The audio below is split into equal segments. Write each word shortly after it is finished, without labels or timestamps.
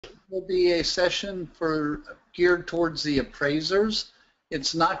will be a session geared towards the appraisers.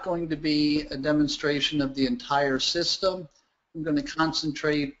 It's not going to be a demonstration of the entire system. I'm going to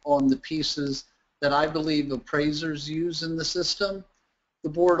concentrate on the pieces that I believe appraisers use in the system. The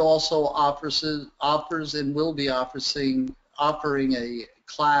board also offers and will be offering a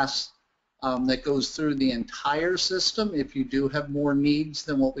class that goes through the entire system if you do have more needs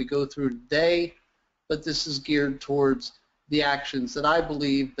than what we go through today, but this is geared towards the actions that I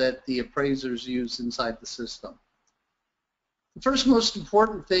believe that the appraisers use inside the system. The first most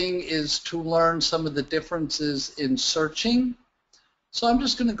important thing is to learn some of the differences in searching. So I'm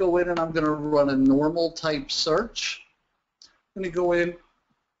just going to go in and I'm going to run a normal type search. I'm going to go in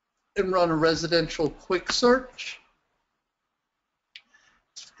and run a residential quick search.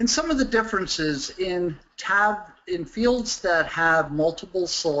 And some of the differences in fields that have multiple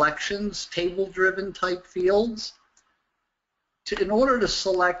selections, table-driven type fields, in order to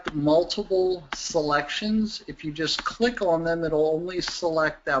select multiple selections, if you just click on them, it'll only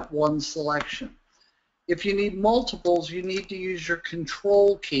select that one selection. If you need multiples, you need to use your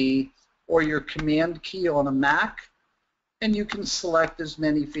control key or your command key on a Mac, and you can select as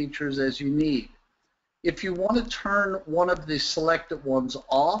many features as you need. If you want to turn one of the selected ones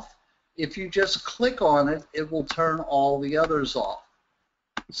off, if you just click on it, it will turn all the others off.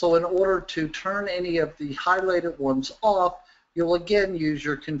 So in order to turn any of the highlighted ones off, you'll again use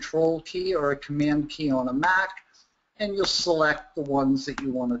your control key or a command key on a Mac, and you'll select the ones that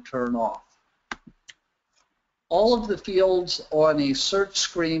you want to turn off. All of the fields on a search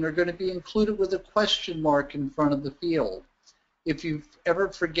screen are going to be included with a question mark in front of the field. If you ever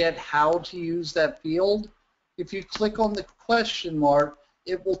forget how to use that field, if you click on the question mark,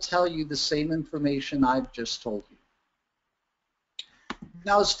 it will tell you the same information I've just told you.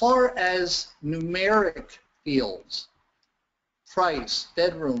 Now, as far as numeric fields, price,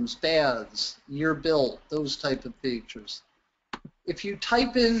 bedrooms, baths, year built, those type of features. If you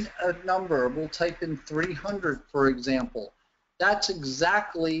type in a number, we'll type in 300, for example. That's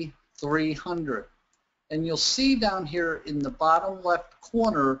exactly 300. And you'll see down here in the bottom left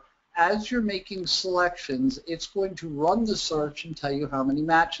corner, as you're making selections, it's going to run the search and tell you how many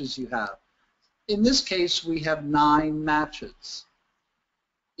matches you have. In this case, we have 9 matches.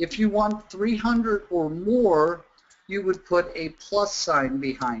 If you want 300 or more, you would put a plus sign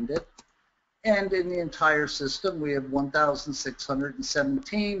behind it. And in the entire system, we have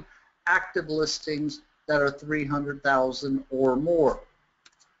 1,617 active listings that are 300,000 or more.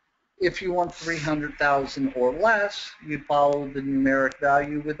 If you want 300,000 or less, you follow the numeric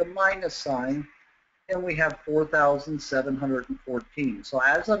value with a minus sign, and we have 4,714. So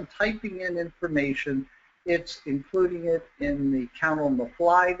as I'm typing in information, it's including it in the count on the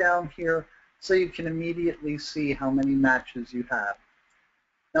fly down here, so you can immediately see how many matches you have.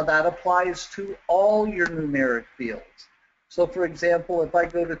 Now that applies to all your numeric fields. So for example, if I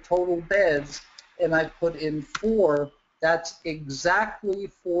go to total beds and I put in 4, that's exactly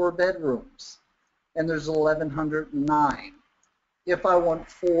 4 bedrooms, and there's 1,109. If I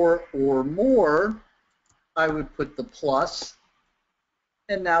want 4 or more, I would put the plus,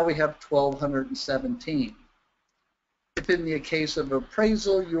 and now we have 1,217. If in the case of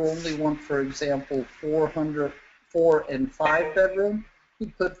appraisal, you only want, for example, 4 and 5 bedroom,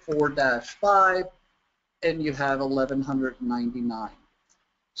 you put 4-5, and you have 1,199.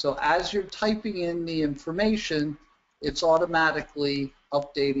 So as you're typing in the information, it's automatically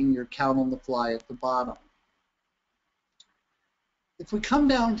updating your count on the fly at the bottom. If we come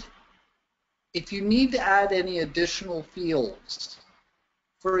down, if you need to add any additional fields,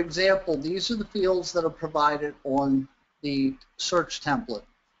 for example, these are the fields that are provided on the search template.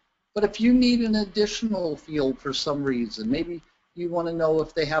 But if you need an additional field for some reason, maybe you want to know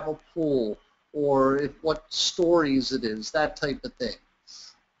if they have a pool or what stories it is, that type of thing.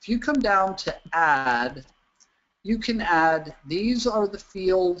 If you come down to add, you can add, these are the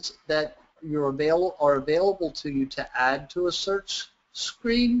fields that are available to you to add to a search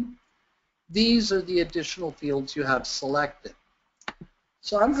screen. These are the additional fields you have selected.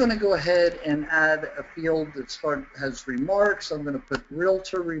 So I'm going to go ahead and add a field that has remarks. I'm going to put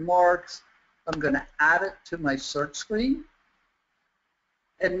realtor remarks. I'm going to add it to my search screen.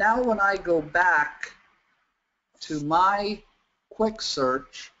 And now when I go back to my quick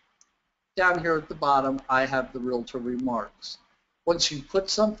search, down here at the bottom, I have the realtor remarks. Once you put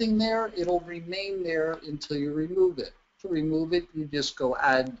something there, it'll remain there until you remove it. To remove it, you just go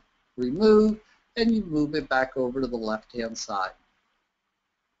add, remove, and you move it back over to the left-hand side.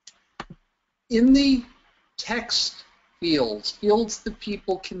 In the text fields that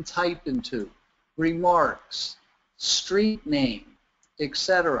people can type into, remarks, street name,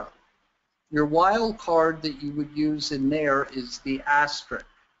 etc., Your wildcard that you would use in there is the asterisk.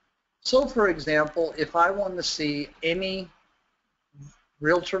 So for example, if I want to see any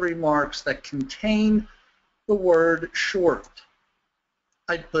realtor remarks that contain the word short,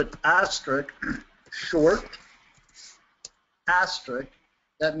 I'd put asterisk, short, asterisk.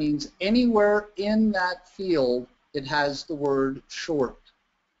 That means anywhere in that field it has the word short.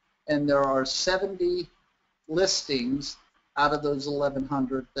 And there are 70 listings out of those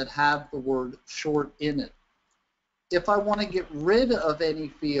 1,100 that have the word short in it. If I want to get rid of any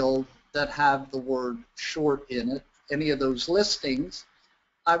field that have the word short in it, any of those listings,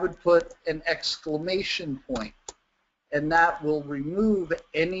 I would put an exclamation point, and that will remove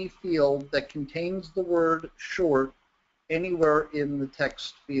any field that contains the word short anywhere in the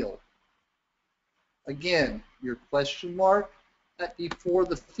text field. Again, your question mark before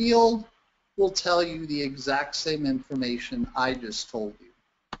the field will tell you the exact same information I just told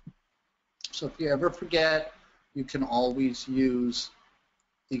you. So if you ever forget, you can always use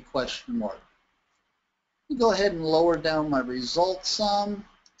the question mark. I'll go ahead and lower down my result sum,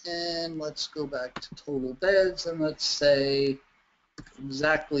 and let's go back to total beds, and let's say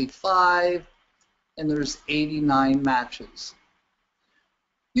exactly 5, and there's 89 matches.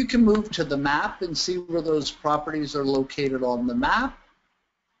 You can move to the map and see where those properties are located on the map,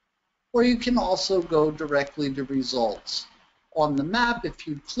 or you can also go directly to results. On the map, if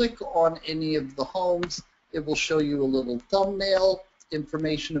you click on any of the homes, it will show you a little thumbnail,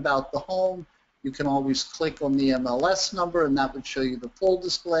 information about the home. You can always click on the MLS number, and that would show you the full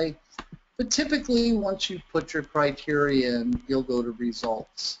display. But typically, once you put your criteria in, you'll go to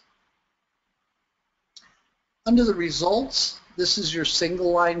results. Under the results, this is your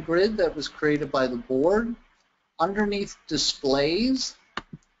single line grid that was created by the board. Underneath displays,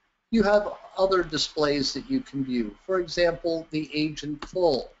 you have other displays that you can view. For example, the agent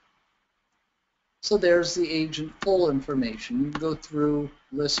full. So there's the agent full information. You can go through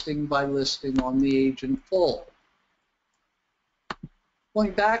listing by listing on the agent full.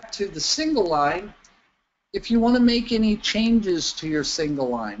 Going back to the single line, if you want to make any changes to your single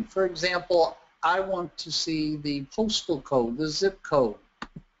line, for example, I want to see the postal code, the zip code.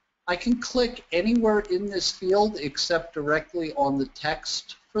 I can click anywhere in this field except directly on the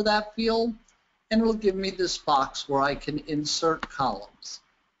text for that field, and it'll give me this box where I can insert columns.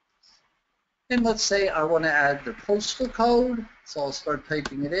 And let's say I want to add the postal code, so I'll start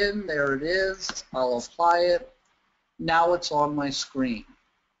typing it in. There it is. I'll apply it. Now it's on my screen.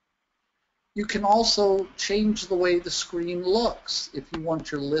 You can also change the way the screen looks. If you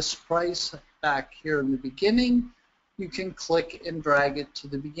want your list price back here in the beginning, you can click and drag it to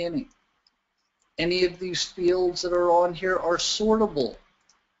the beginning. Any of these fields that are on here are sortable.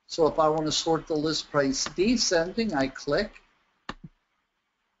 So if I want to sort the list price descending, I click,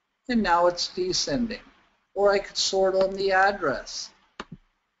 and now it's descending. Or I could sort on the address.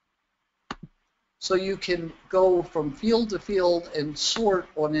 So you can go from field to field and sort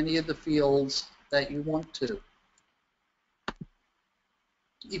on any of the fields that you want to.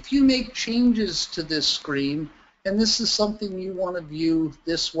 If you make changes to this screen, and this is something you want to view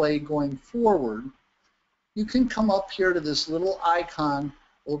this way going forward, you can come up here to this little icon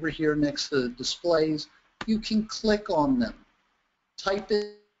over here next to the displays. You can click on them. Type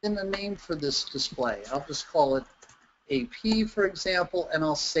in a name for this display. I'll just call it AP, for example, and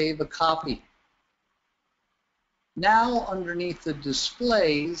I'll save a copy. Now, underneath the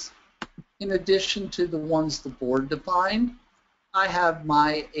displays, in addition to the ones the board defined, I have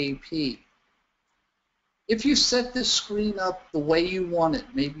my AP. If you set this screen up the way you want it,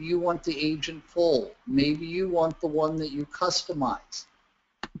 maybe you want the agent full, maybe you want the one that you customize,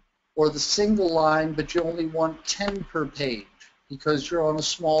 or the single line, but you only want 10 per page because you're on a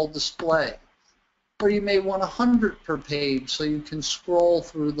small display, or you may want 100 per page so you can scroll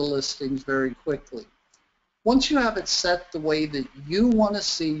through the listings very quickly. Once you have it set the way that you want to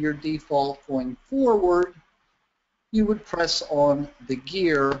see your default going forward, you would press on the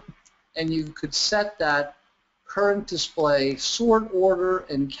gear, and you could set that current display sort order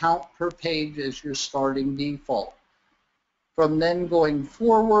and count per page as your starting default. From then going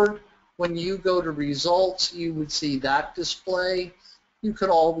forward, when you go to results, you would see that display. You could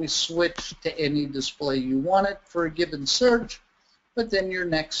always switch to any display you wanted for a given search, but then your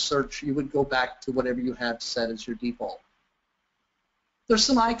next search, you would go back to whatever you had set as your default. There's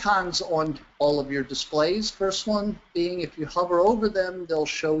some icons on all of your displays. First one being if you hover over them, they'll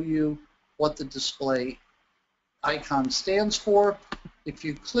show you what the display icon stands for. If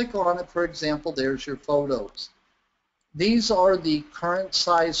you click on it, for example, there's your photos. These are the current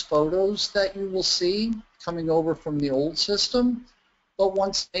size photos that you will see coming over from the old system. But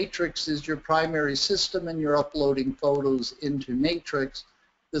once Matrix is your primary system and you're uploading photos into Matrix,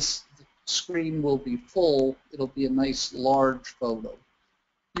 this screen will be full. It'll be a nice large photo.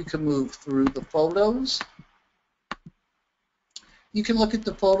 You can move through the photos. You can look at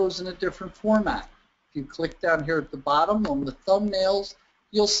the photos in a different format. If you click down here at the bottom on the thumbnails,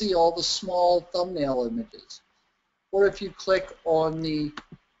 you'll see all the small thumbnail images. Or if you click on the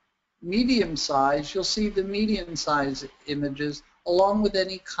medium size, you'll see the medium size images along with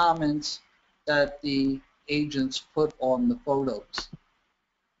any comments that the agents put on the photos.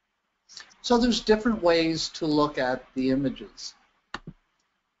 So there's different ways to look at the images.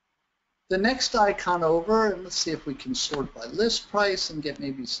 The next icon over, and let's see if we can sort by list price and get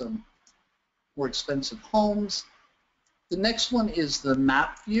maybe some more expensive homes. The next one is the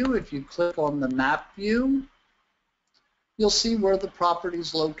map view. If you click on the map view, you'll see where the property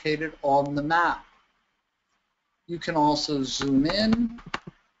is located on the map. You can also zoom in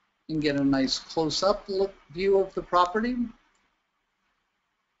and get a nice close-up view of the property.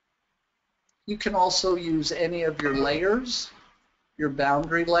 You can also use any of your layers, your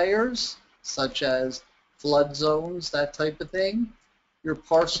boundary layers, such as flood zones, that type of thing. Your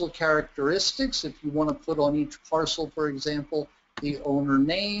parcel characteristics, if you want to put on each parcel, for example, the owner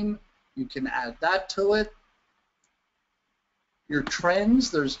name, you can add that to it. Your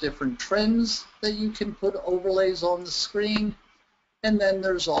trends, there's different trends that you can put overlays on the screen. And then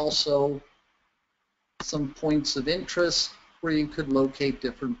there's also some points of interest where you could locate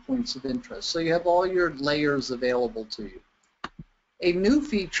different points of interest. So you have all your layers available to you. A new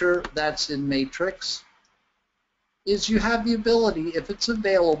feature that's in Matrix is you have the ability, if it's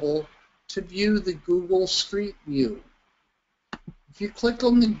available, to view the Google Street View. If you click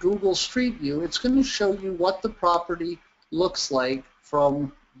on the Google Street View, it's going to show you what the property looks like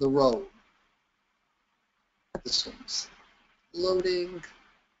from the road. This one's loading.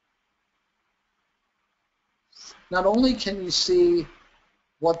 Not only can you see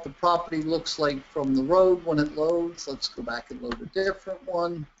what the property looks like from the road when it loads, let's go back and load a different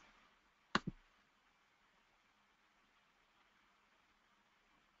one.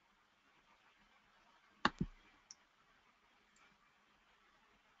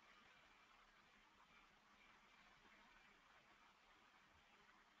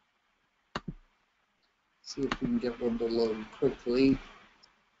 See if we can get one to load quickly.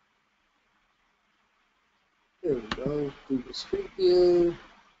 There we go, Google Street View.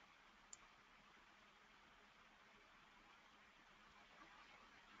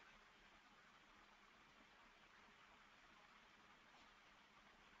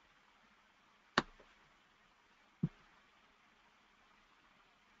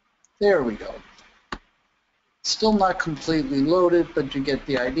 There we go. Still not completely loaded, but you get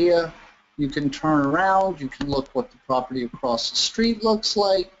the idea. You can turn around, you can look what the property across the street looks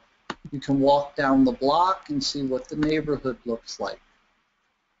like. You can walk down the block and see what the neighborhood looks like.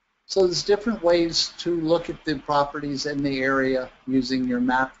 So there's different ways to look at the properties in the area using your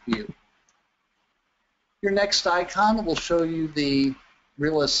map view. Your next icon will show you the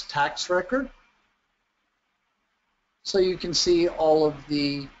realist tax record. So you can see all of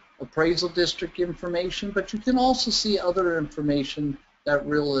the appraisal district information, but you can also see other information that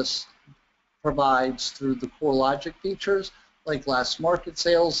realist provides through the Corelogic features, like last market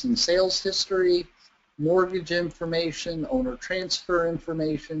sales and sales history, mortgage information, owner transfer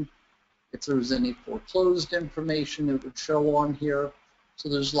information. If there was any foreclosed information, it would show on here. So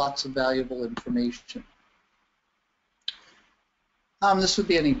there's lots of valuable information. This would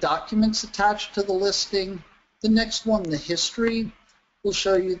be any documents attached to the listing. The next one, the history, will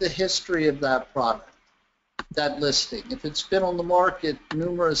show you the history of that product, that listing. If it's been on the market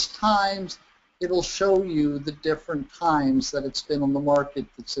numerous times, it'll show you the different times that it's been on the market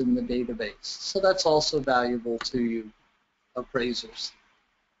that's in the database. So that's also valuable to you appraisers.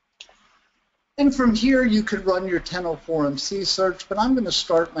 And from here you could run your 1004MC search, but I'm going to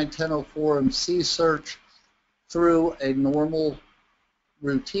start my 1004MC search through a normal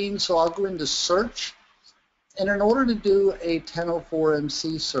routine. So I'll go into search, and in order to do a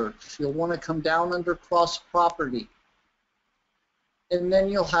 1004MC search, you'll want to come down under cross property. And then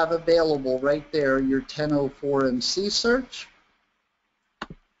you'll have available right there your 1004MC search,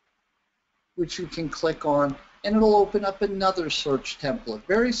 which you can click on, and it'll open up another search template,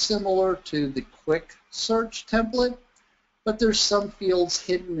 very similar to the quick search template, but there's some fields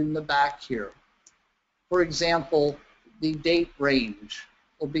hidden in the back here. For example, the date range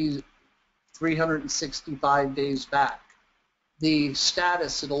will be 365 days back. The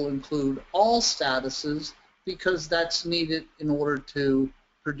status, it'll include all statuses, because that's needed in order to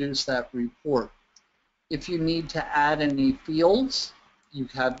produce that report. If you need to add any fields, You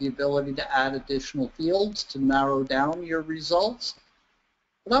have the ability to add additional fields to narrow down your results.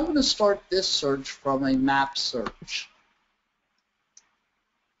 But I'm going to start this search from a map search.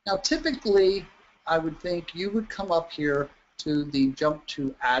 Now typically, I would think you would come up here to the jump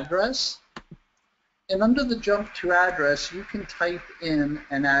to address. And under the jump to address, you can type in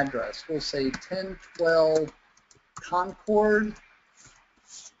an address. We'll say 1012 Concord.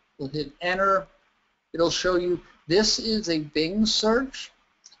 We'll hit enter. It'll show you, this is a Bing search,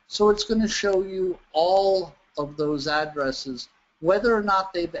 so it's going to show you all of those addresses, whether or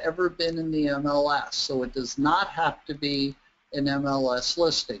not they've ever been in the MLS. So it does not have to be an MLS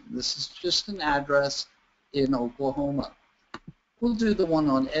listing. This is just an address in Oklahoma. We'll do the one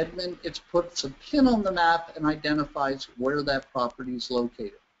on Edmond. It puts a pin on the map and identifies where that property is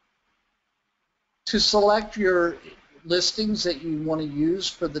located. To select your listings that you want to use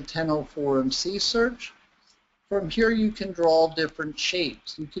for the 1004MC search, from here you can draw different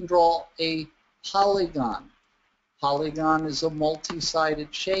shapes. You can draw a polygon. Polygon is a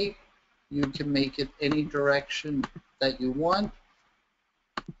multi-sided shape. You can make it any direction that you want.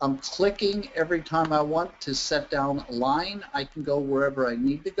 I'm clicking every time I want to set down a line. I can go wherever I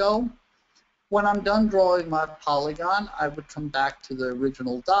need to go. When I'm done drawing my polygon, I would come back to the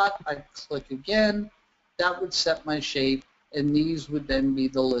original dot. I'd click again. That would set my shape, and these would then be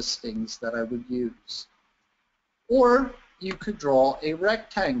the listings that I would use. Or you could draw a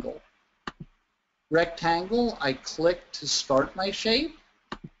rectangle. Rectangle, I click to start my shape,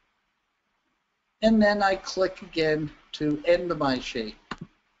 and then I click again to end my shape.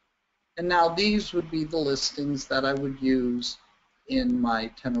 And now these would be the listings that I would use in my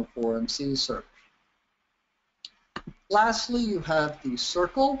 1004MC search. Lastly, you have the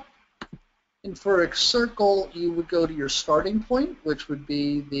circle. And for a circle, you would go to your starting point, which would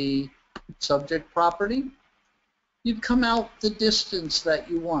be the subject property. You'd come out the distance that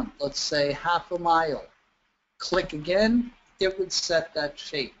you want, let's say half a mile. Click again, it would set that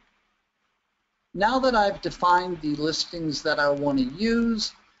shape. Now that I've defined the listings that I want to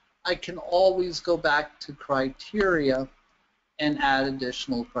use, I can always go back to criteria and add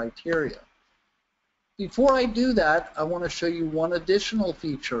additional criteria. Before I do that, I want to show you one additional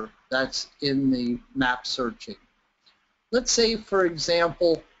feature that's in the map searching. Let's say, for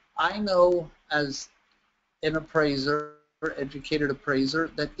example, I know as an appraiser, educated appraiser,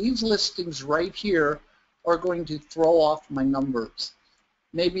 that these listings right here are going to throw off my numbers.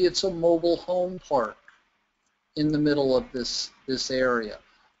 Maybe it's a mobile home park in the middle of this area.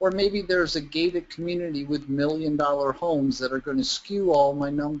 Or maybe there's a gated community with million-dollar homes that are going to skew all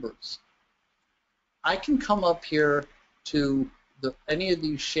my numbers. I can come up here to any of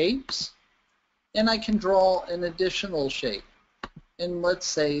these shapes, and I can draw an additional shape. And let's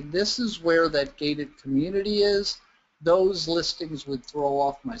say this is where that gated community is. Those listings would throw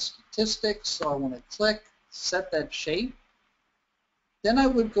off my statistics, so I want to click, set that shape. Then I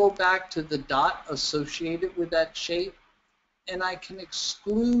would go back to the dot associated with that shape, and I can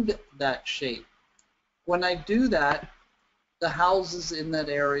exclude that shape. When I do that, the houses in that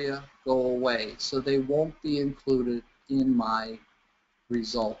area go away, so they won't be included in my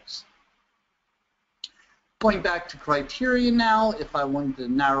results. Going back to criteria now, if I wanted to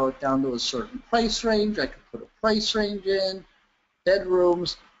narrow it down to a certain price range, I could put a price range in,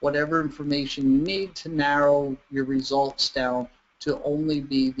 bedrooms, whatever information you need to narrow your results down to only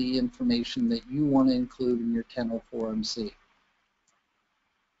be the information that you want to include in your 1004MC.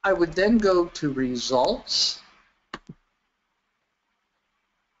 I would then go to results.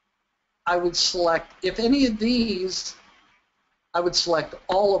 I would select, if any of these, I would select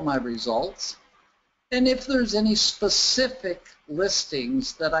all of my results. And if there's any specific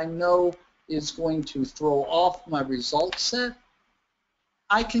listings that I know is going to throw off my result set,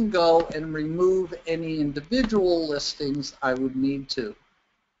 I can go and remove any individual listings I would need to.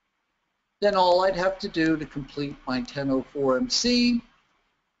 Then all I'd have to do to complete my 1004MC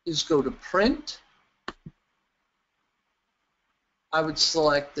is go to print. I would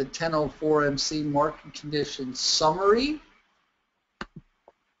select the 1004MC market conditions summary,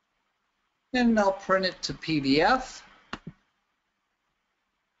 and I'll print it to PDF.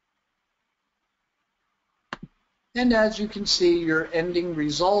 And as you can see, your ending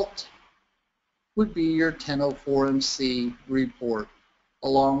result would be your 1004MC report,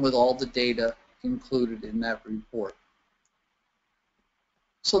 along with all the data included in that report.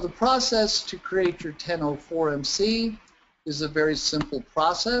 So the process to create your 1004MC is a very simple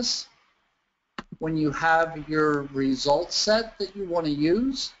process. When you have your result set that you want to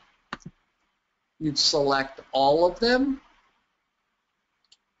use, you'd select all of them,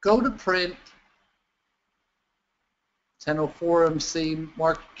 go to print, 1004 MC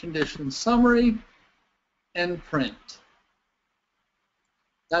market condition summary, and print.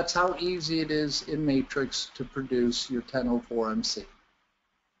 That's how easy it is in Matrix to produce your 1004 MC.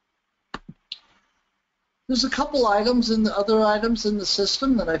 There's a couple items and other items in the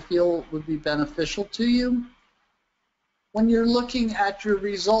system that I feel would be beneficial to you. When you're looking at your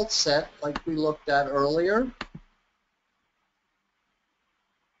result set, like we looked at earlier,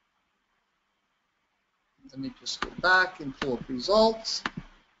 let me just go back and pull up results.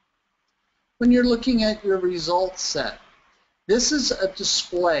 When you're looking at your result set, this is a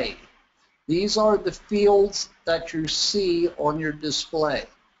display. These are the fields that you see on your display.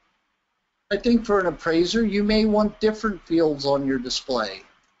 I think for an appraiser, you may want different fields on your display.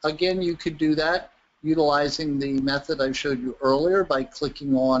 Again, you could do that utilizing the method I showed you earlier by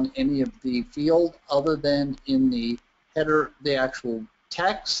clicking on any of the field other than in the header, the actual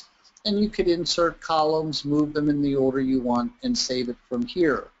text, and you could insert columns, move them in the order you want, and save it from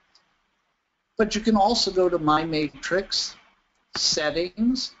here. But you can also go to My Matrix,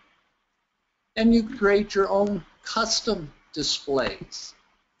 Settings, and you create your own custom displays.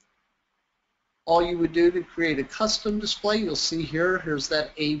 All you would do to create a custom display, you'll see here's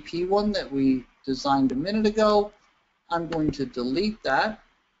that AP one that we designed a minute ago. I'm going to delete that,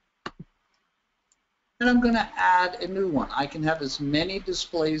 and I'm going to add a new one. I can have as many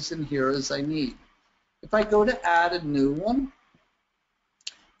displays in here as I need. If I go to add a new one,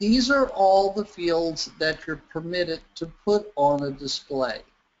 these are all the fields that you're permitted to put on a display.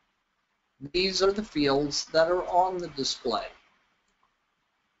 These are the fields that are on the display.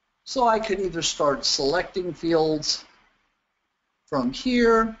 So I could either start selecting fields from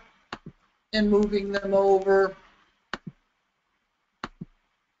here and moving them over,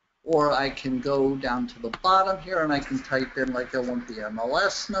 or I can go down to the bottom here and I can type in, like, I want the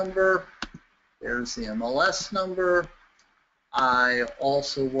MLS number. There's the MLS number. I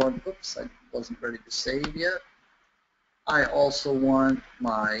also want, oops, I wasn't ready to save yet. I also want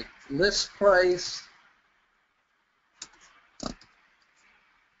my list price.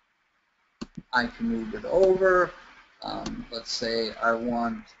 I can move it over. Let's say I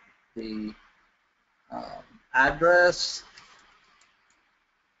want the address.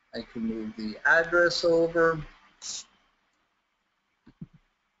 I can move the address over.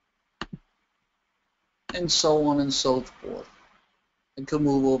 And so on and so forth. I can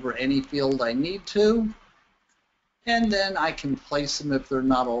move over any field I need to. And then I can place them if they're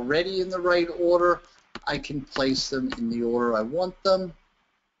not already in the right order. I can place them in the order I want them.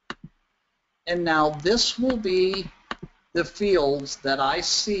 And now this will be the fields that I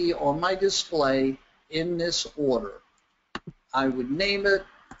see on my display in this order. I would name it,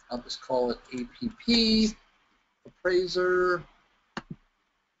 I'll just call it APP, Appraiser.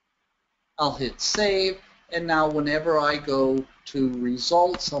 I'll hit save, and now whenever I go to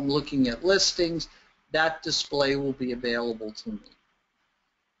results, I'm looking at listings, that display will be available to me.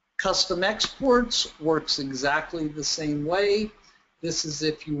 Custom exports works exactly the same way. This is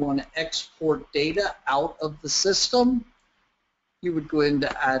if you want to export data out of the system. You would go into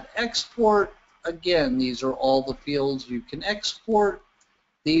Add Export. Again, these are all the fields you can export.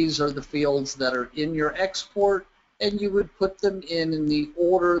 These are the fields that are in your export, and you would put them in the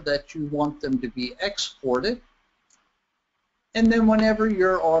order that you want them to be exported. And then whenever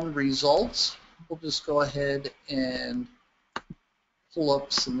you're on results, we'll just go ahead and pull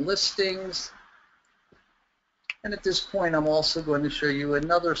up some listings. And at this point, I'm also going to show you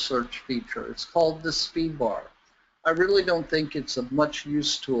another search feature. It's called the speed bar. I really don't think it's of much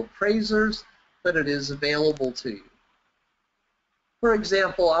use to appraisers, but it is available to you. For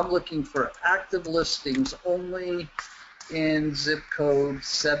example, I'm looking for active listings only in zip code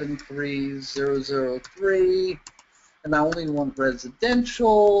 73003, and I only want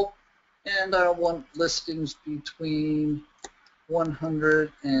residential, and I want listings between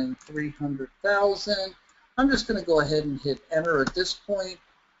 100 and 300,000. I'm just going to go ahead and hit enter at this point,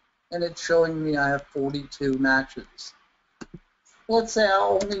 and it's showing me I have 42 matches. Let's say I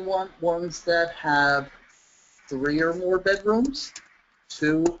only want ones that have 3 or more bedrooms,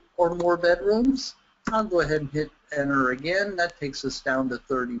 2 or more bedrooms. I'll go ahead and hit enter again. That takes us down to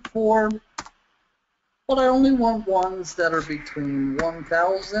 34. But I only want ones that are between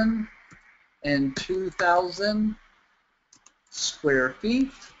 1,000 and 2,000 square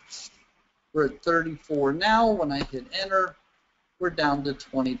feet. We're at 34 now. When I hit enter, we're down to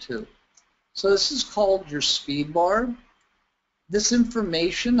 22. So this is called your speed bar. This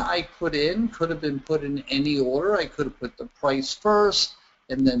information I put in could have been put in any order. I could have put the price first,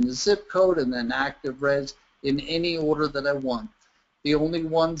 and then the zip code, and then active res in any order that I want. The only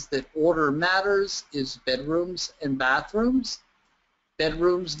ones that order matters is bedrooms and bathrooms.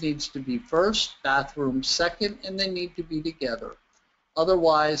 Bedrooms needs to be first, bathrooms second, and they need to be together.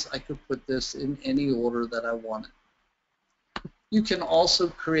 Otherwise, I could put this in any order that I wanted. You can also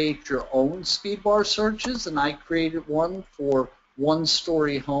create your own speed bar searches, and I created one for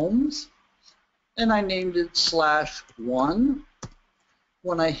one-story homes, and I named it /1.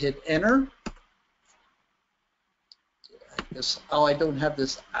 When I hit enter, I don't have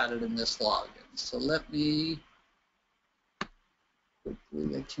this added in this login, so let me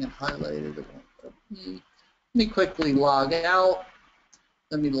quickly, I can't highlight it, it won't let me. Let me quickly log out.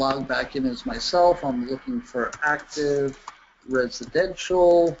 Let me log back in as myself. I'm looking for active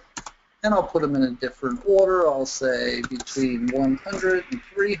residential, and I'll put them in a different order. I'll say between 100 and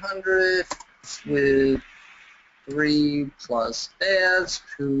 300 with 3 plus baths,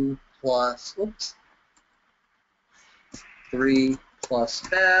 2 plus, 3 plus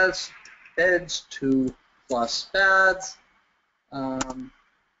baths, beds, 2 plus baths, and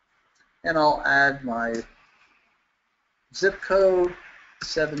I'll add my zip code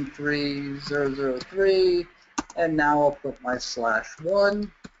 73003, and now I'll put my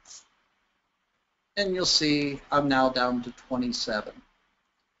 /1, and you'll see I'm now down to 27.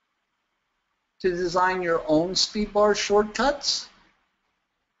 To design your own speed bar shortcuts,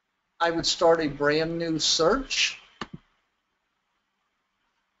 I would start a brand new search.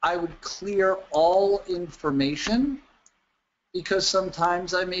 I would clear all information, because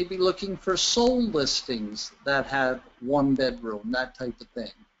sometimes I may be looking for sold listings that have 1 bedroom, that type of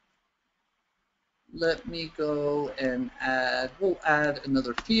thing. Let me go and we'll add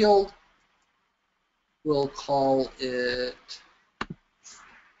another field. We'll call it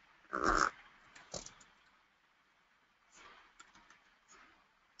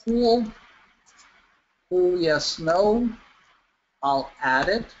pool. Pool, yes, no. I'll add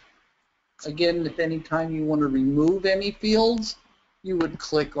it. Again, if any time you want to remove any fields, you would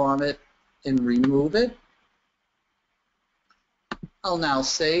click on it and remove it. I'll now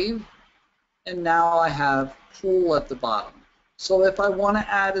save, and now I have pool at the bottom. So if I want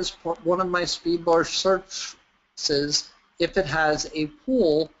to add as one of my speed bar searches, if it has a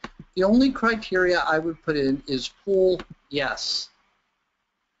pool, the only criteria I would put in is pool, yes.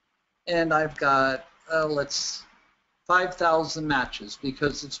 And I've got, 5,000 matches,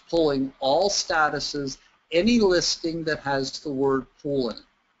 because it's pulling all statuses, any listing that has the word pool in it.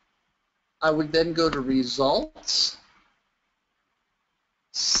 I would then go to results,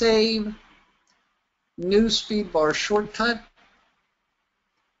 save, new speed bar shortcut,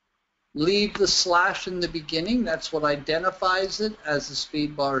 leave the / in the beginning, that's what identifies it as a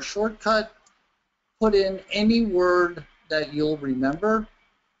speed bar shortcut, put in any word that you'll remember.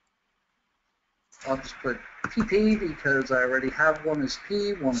 I'll just put PP because I already have one as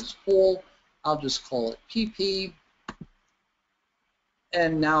P, one is pool. I'll just call it PP.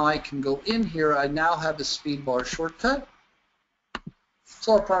 And now I can go in here. I now have a speed bar shortcut.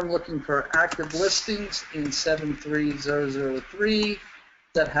 So if I'm looking for active listings in 73003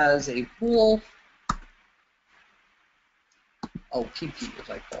 that has a pool, PP as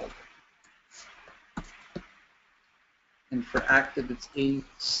I called it. And for active it's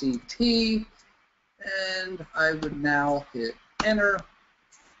ACT. And I would now hit enter,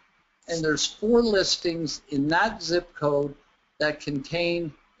 and there's 4 listings in that zip code that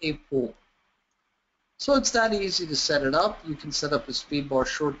contain a pool. So it's that easy to set it up. You can set up a speed bar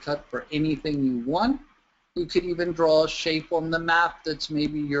shortcut for anything you want. You could even draw a shape on the map that's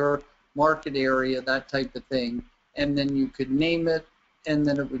maybe your market area, that type of thing, and then you could name it, and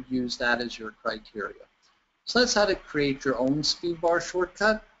then it would use that as your criteria. So that's how to create your own speed bar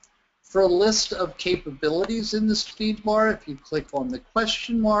shortcut. For a list of capabilities in the speed bar, if you click on the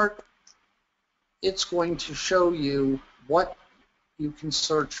question mark, it's going to show you what you can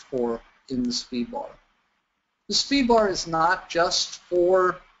search for in the speed bar. The speed bar is not just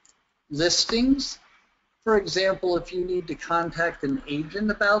for listings. For example, if you need to contact an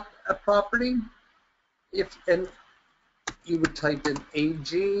agent about a property, and you would type in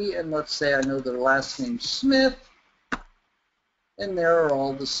AG, and let's say I know their last name's Smith, and there are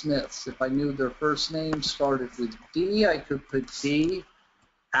all the Smiths. If I knew their first name started with D, I could put D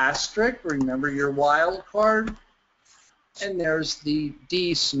asterisk, remember your wild card, and there's the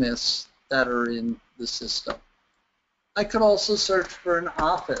D Smiths that are in the system. I could also search for an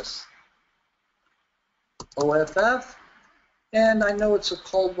office, OFF, and I know it's a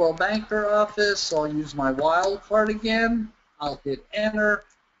Coldwell Banker office, so I'll use my wild card again. I'll hit enter,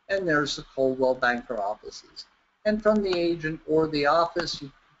 and there's the Coldwell Banker offices. And from the agent or the office,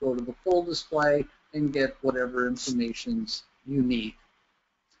 you go to the full display and get whatever information's you need.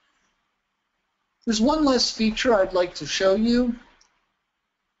 There's one last feature I'd like to show you.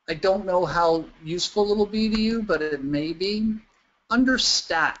 I don't know how useful it'll be to you, but it may be. Under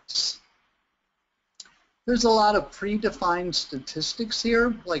stats, there's a lot of predefined statistics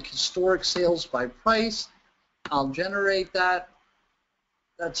here, like historic sales by price. I'll generate that.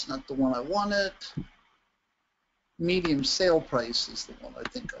 That's not the one I wanted. Medium sale price is the one I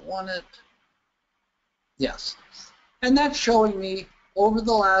think I wanted. Yes. And that's showing me over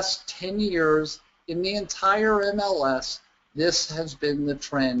the last 10 years in the entire MLS, this has been the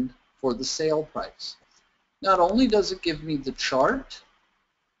trend for the sale price. Not only does it give me the chart,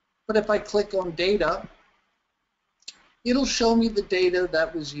 but if I click on data, it'll show me the data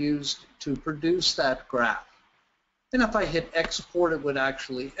that was used to produce that graph. And if I hit export, it would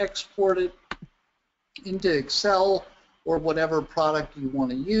actually export it into Excel or whatever product you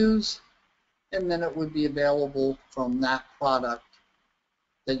want to use, and then it would be available from that product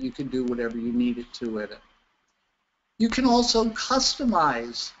that you can do whatever you need it to in it. You can also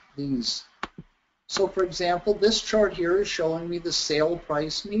customize these. So for example, this chart here is showing me the sale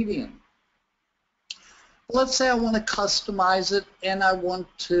price median. Let's say I want to customize it and I want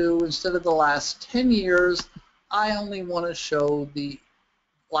to, instead of the last 10 years, I only want to show the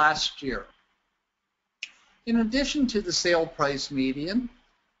last year. In addition to the sale price median,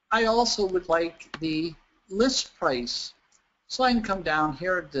 I also would like the list price. So I can come down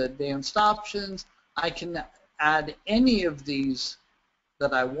here to advanced options. I can add any of these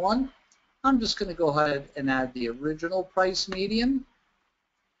that I want. I'm just going to go ahead and add the original price median.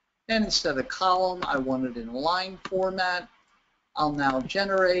 And instead of column, I want it in line format. I'll now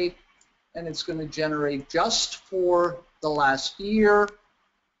generate, and it's going to generate just for the last year,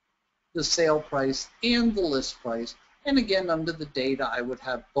 the sale price and the list price. And again, under the data, I would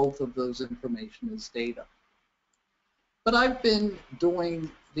have both of those information as data. But I've been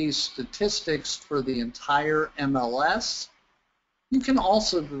doing these statistics for the entire MLS. You can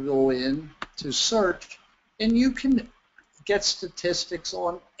also go in to search, and you can get statistics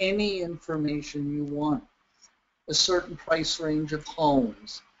on any information you want. A certain price range of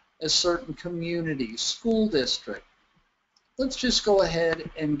homes, a certain community, school district. Let's just go ahead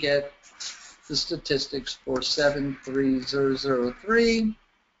and get the statistics for 73003.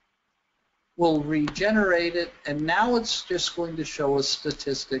 We'll regenerate it, and now it's just going to show us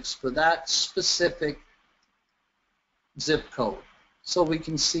statistics for that specific zip code. So we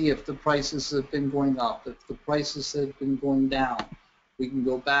can see if the prices have been going up, if the prices have been going down. We can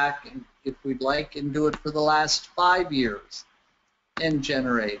go back, and if we'd like, and do it for the last 5 years and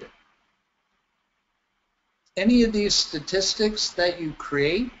generate it. Any of these statistics that you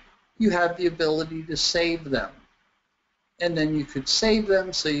create, you have the ability to save them. And then you could save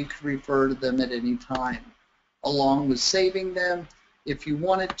them so you could refer to them at any time. Along with saving them, if you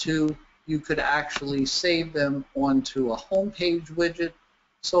wanted to, you could actually save them onto a home page widget.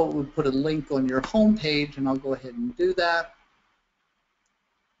 So it would put a link on your home page, and I'll go ahead and do that.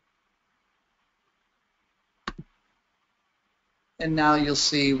 And now you'll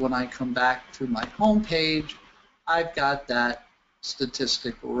see when I come back to my home page, I've got that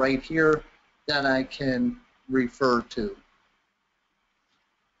statistic right here that I can refer to.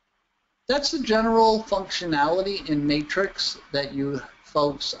 That's the general functionality in Matrix that you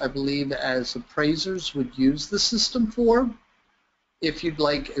folks, I believe, as appraisers would use the system for. If you'd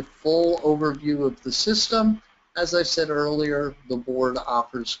like a full overview of the system, as I said earlier, the board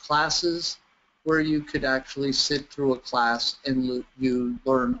offers classes where you could actually sit through a class and you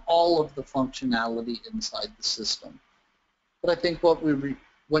learn all of the functionality inside the system. But I think what we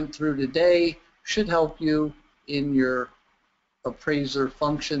went through today should help you in your appraiser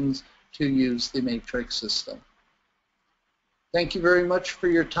functions to use the Matrix system. Thank you very much for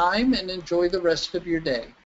your time, and enjoy the rest of your day.